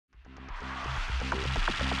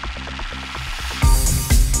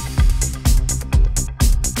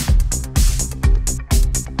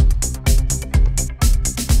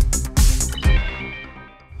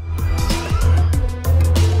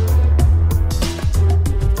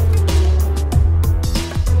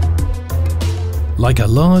Like a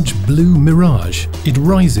large blue mirage, it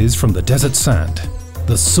rises from the desert sand.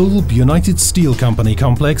 The SULB United Steel Company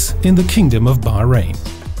complex in the Kingdom of Bahrain.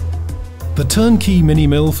 The turnkey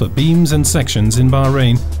mini-mill for beams and sections in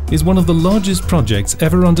Bahrain is one of the largest projects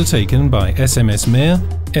ever undertaken by SMS Meer,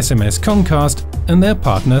 SMS Concast and their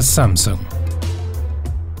partner Samsung.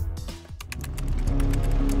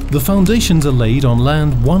 The foundations are laid on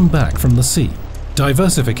land one back from the sea.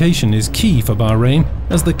 Diversification is key for Bahrain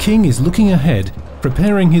as the king is looking ahead,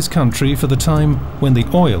 preparing his country for the time when the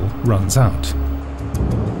oil runs out.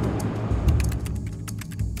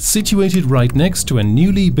 Situated right next to a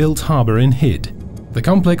newly built harbour in Hid, the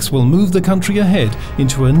complex will move the country ahead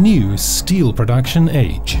into a new steel production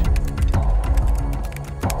age.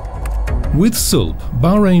 With SULB,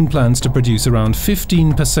 Bahrain plans to produce around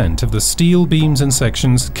 15% of the steel beams and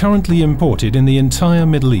sections currently imported in the entire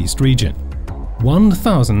Middle East region.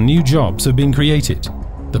 1,000 new jobs have been created.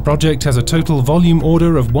 The project has a total volume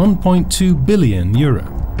order of €1.2 billion.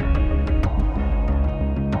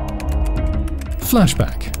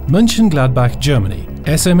 Flashback, Mönchengladbach, Germany,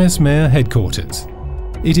 SMS Meer headquarters.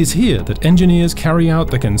 It is here that engineers carry out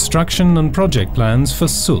the construction and project plans for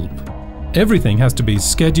SULB. Everything has to be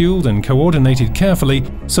scheduled and coordinated carefully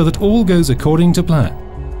so that all goes according to plan.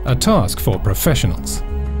 A task for professionals.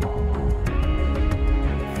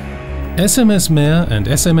 SMS Meer and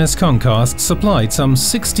SMS Concast supplied some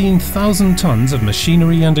 16,000 tons of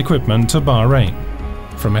machinery and equipment to Bahrain,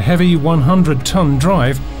 from a heavy 100-ton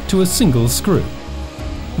drive to a single screw.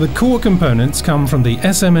 The core components come from the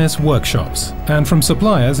SMS workshops and from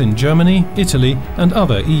suppliers in Germany, Italy and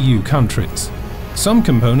other EU countries. Some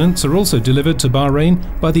components are also delivered to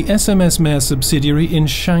Bahrain by the SMS Meer subsidiary in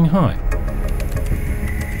Shanghai.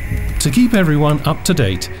 To keep everyone up to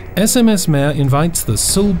date, SMS Meer invites the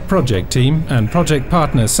SULB project team and project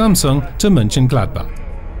partner Samsung to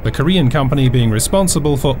Mönchengladbach, the Korean company being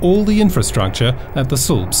responsible for all the infrastructure at the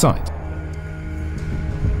SULB site.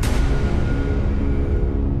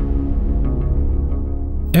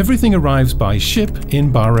 Everything arrives by ship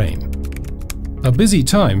in Bahrain. A busy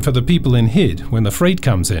time for the people in Hid when the freight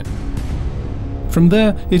comes in. From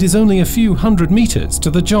there, it is only a few hundred meters to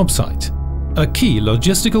the job site, a key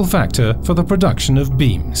logistical factor for the production of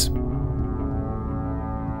beams.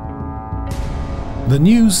 The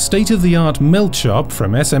new state-of-the-art melt shop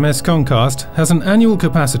from SMS Concast has an annual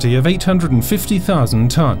capacity of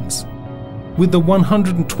 850,000 tons. With the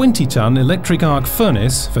 120-ton electric arc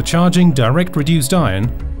furnace for charging direct reduced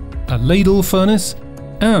iron, a ladle furnace,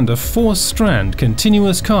 and a four-strand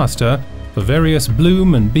continuous caster for various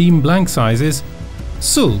bloom and beam blank sizes,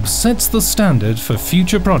 SULB sets the standard for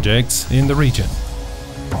future projects in the region.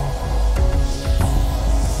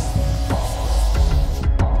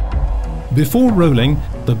 Before rolling,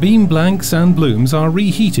 the beam blanks and blooms are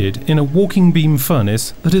reheated in a walking beam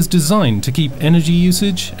furnace that is designed to keep energy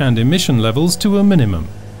usage and emission levels to a minimum.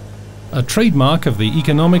 A trademark of the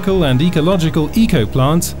economical and ecological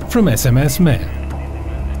eco-plants from SMS Meer.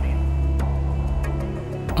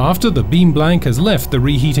 After the beam blank has left the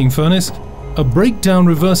reheating furnace, a breakdown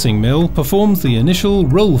reversing mill performs the initial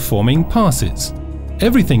roll forming passes.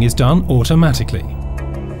 Everything is done automatically.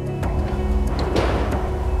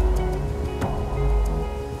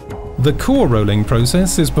 The core rolling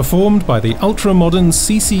process is performed by the ultra-modern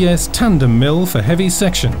CCS Tandem Mill for heavy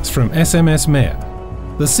sections from SMS Meer.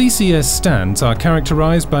 The CCS stands are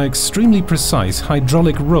characterized by extremely precise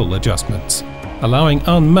hydraulic roll adjustments, allowing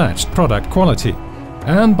unmatched product quality,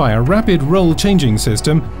 and by a rapid roll changing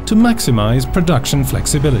system to maximize production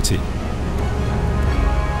flexibility.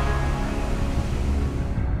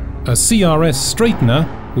 A CRS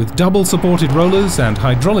straightener with double supported rollers and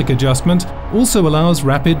hydraulic adjustment also allows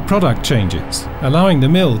rapid product changes, allowing the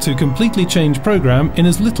mill to completely change program in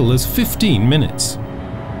as little as 15 minutes.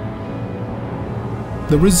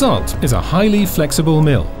 The result is a highly flexible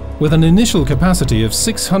mill with an initial capacity of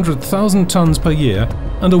 600,000 tons per year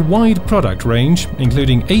and a wide product range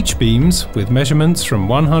including H-beams with measurements from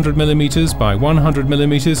 100mm by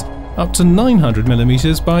 100mm up to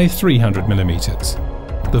 900mm by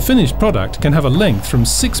 300mm. The finished product can have a length from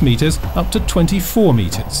 6 meters up to 24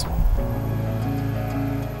 meters.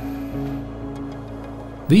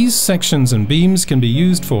 These sections and beams can be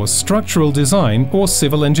used for structural design or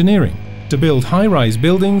civil engineering to build high-rise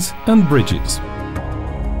buildings and bridges.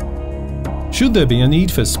 Should there be a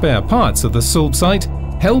need for spare parts at the SULB site,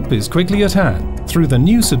 help is quickly at hand through the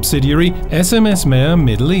new subsidiary SMS Meer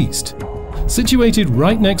Middle East. Situated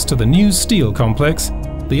right next to the new steel complex,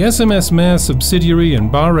 the SMS Meer subsidiary in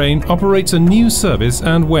Bahrain operates a new service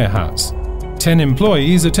and warehouse. 10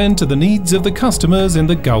 employees attend to the needs of the customers in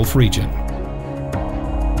the Gulf region.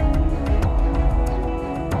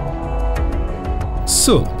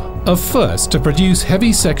 SULB, a first to produce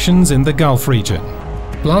heavy sections in the Gulf region,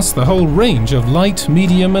 plus the whole range of light,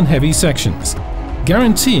 medium and heavy sections,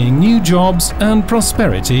 guaranteeing new jobs and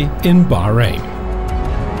prosperity in Bahrain.